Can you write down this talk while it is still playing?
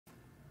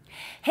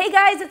Hey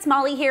guys, it's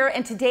Molly here,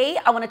 and today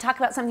I want to talk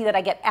about something that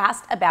I get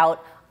asked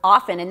about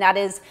often, and that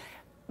is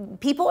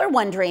people are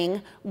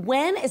wondering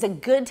when is a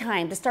good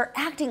time to start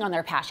acting on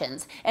their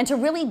passions and to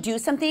really do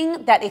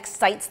something that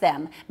excites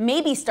them.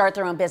 Maybe start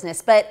their own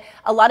business, but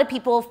a lot of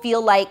people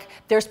feel like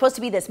there's supposed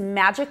to be this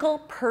magical,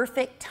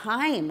 perfect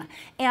time.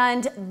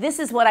 And this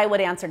is what I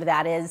would answer to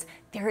that is,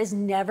 there is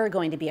never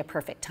going to be a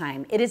perfect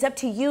time. It is up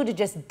to you to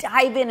just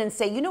dive in and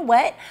say, you know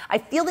what? I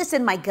feel this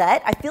in my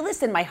gut. I feel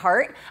this in my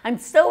heart. I'm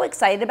so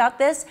excited about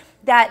this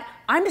that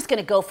I'm just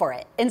gonna go for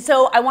it. And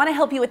so I wanna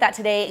help you with that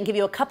today and give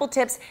you a couple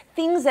tips,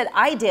 things that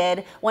I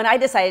did when I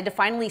decided to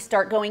finally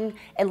start going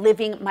and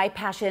living my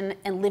passion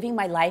and living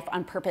my life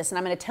on purpose. And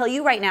I'm gonna tell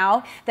you right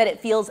now that it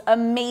feels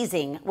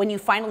amazing when you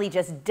finally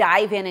just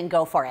dive in and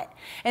go for it.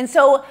 And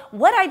so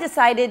what I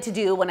decided to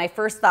do when I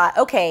first thought,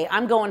 okay,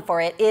 I'm going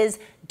for it, is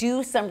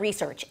do some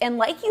research. And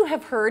like you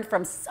have heard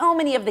from so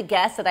many of the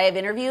guests that I have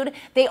interviewed,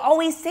 they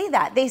always say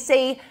that. They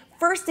say,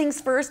 first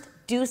things first,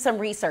 do some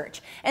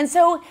research. And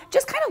so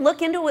just kind of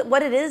look into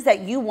what it is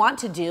that you want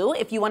to do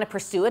if you want to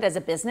pursue it as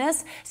a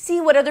business.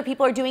 See what other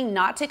people are doing,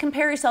 not to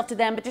compare yourself to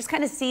them, but just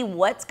kind of see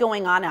what's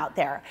going on out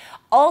there.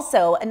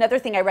 Also, another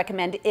thing I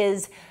recommend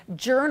is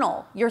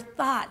journal your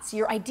thoughts,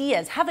 your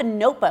ideas. Have a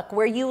notebook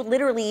where you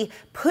literally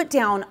put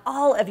down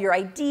all of your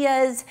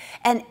ideas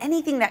and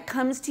anything that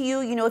comes to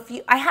you. You know,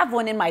 I have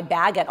one in my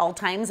bag at all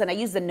times, and I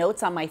use the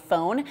notes on my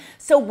phone.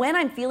 So when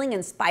I'm feeling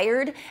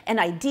inspired and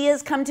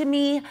ideas come to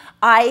me,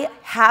 I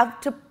have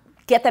to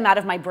get them out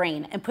of my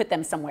brain and put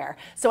them somewhere.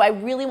 So I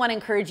really want to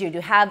encourage you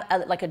to have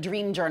like a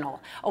dream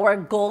journal or a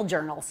goal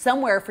journal,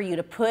 somewhere for you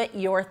to put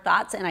your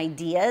thoughts and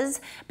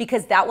ideas,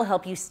 because that will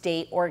help you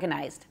stay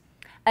organized.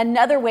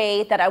 Another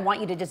way that I want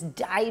you to just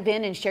dive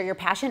in and share your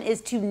passion is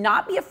to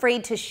not be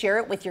afraid to share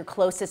it with your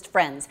closest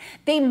friends.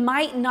 They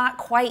might not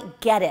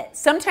quite get it.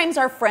 Sometimes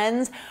our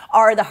friends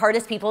are the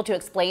hardest people to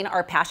explain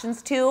our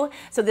passions to,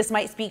 so this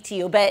might speak to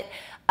you, but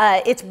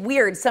it's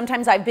weird.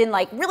 Sometimes I've been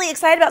like really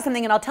excited about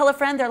something and I'll tell a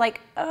friend, they're like,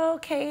 oh,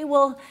 okay,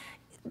 well,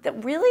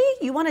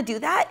 really? You want to do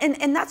that?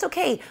 And that's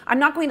okay. I'm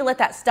not going to let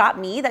that stop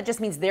me. That just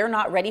means they're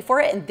not ready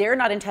for it and they're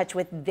not in touch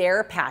with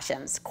their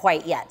passions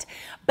quite yet.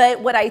 But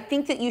what I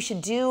think that you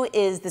should do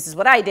is, this is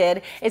what I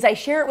did, is I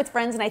share it with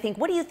friends and I think,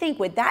 what do you think?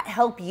 Would that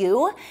help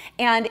you?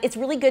 And it's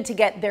really good to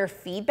get their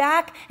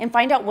feedback and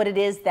find out what it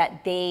is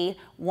that they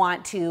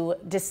want to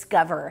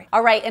discover.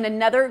 All right, and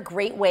another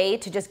great way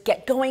to just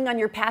get going on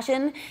your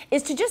passion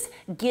is to just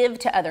give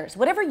to others.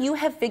 Whatever you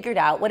have figured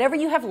out, whatever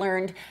you have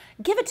learned,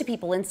 give it to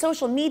people in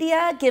social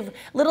media, give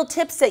little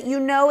tips that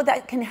you know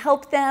that can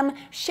help them,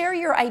 share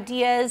your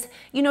ideas,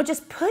 you know,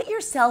 just put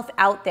yourself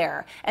out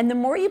there. And the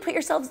more you put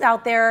yourselves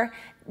out there,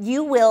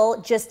 you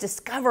will just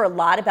discover a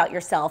lot about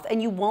yourself,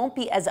 and you won't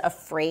be as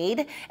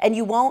afraid, and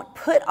you won't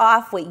put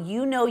off what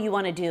you know you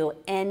want to do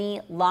any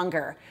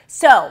longer.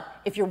 So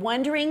if you're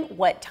wondering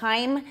what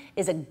time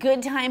is a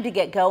good time to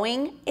get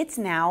going, it's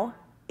now.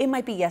 It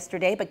might be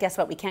yesterday, but guess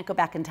what? We can't go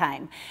back in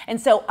time.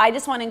 And so I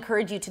just want to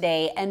encourage you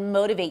today and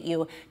motivate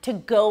you to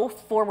go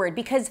forward,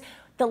 because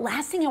the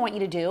last thing I want you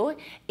to do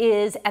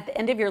is at the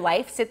end of your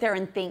life, sit there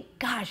and think,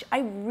 gosh, I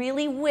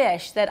really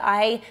wish that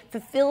I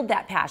fulfilled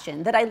that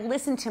passion, that I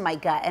listened to my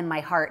gut and my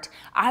heart.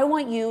 I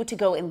want you to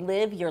go and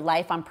live your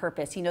life on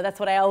purpose. You know,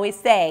 that's what I always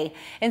say.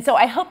 And so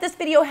I hope this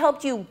video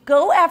helped you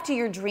go after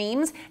your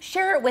dreams,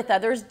 share it with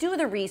others, do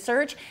the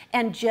research,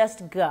 and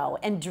just go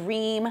and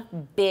dream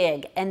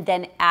big and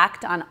then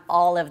act on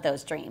all of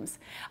those dreams.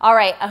 All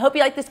right, I hope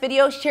you liked this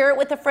video. Share it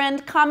with a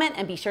friend, comment,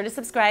 and be sure to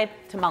subscribe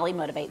to Molly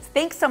Motivates.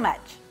 Thanks so much.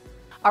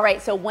 All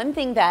right, so one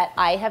thing that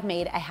I have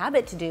made a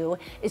habit to do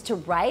is to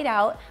write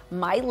out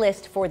my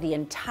list for the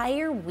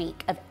entire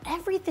week of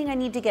everything I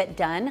need to get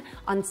done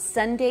on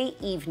Sunday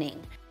evening.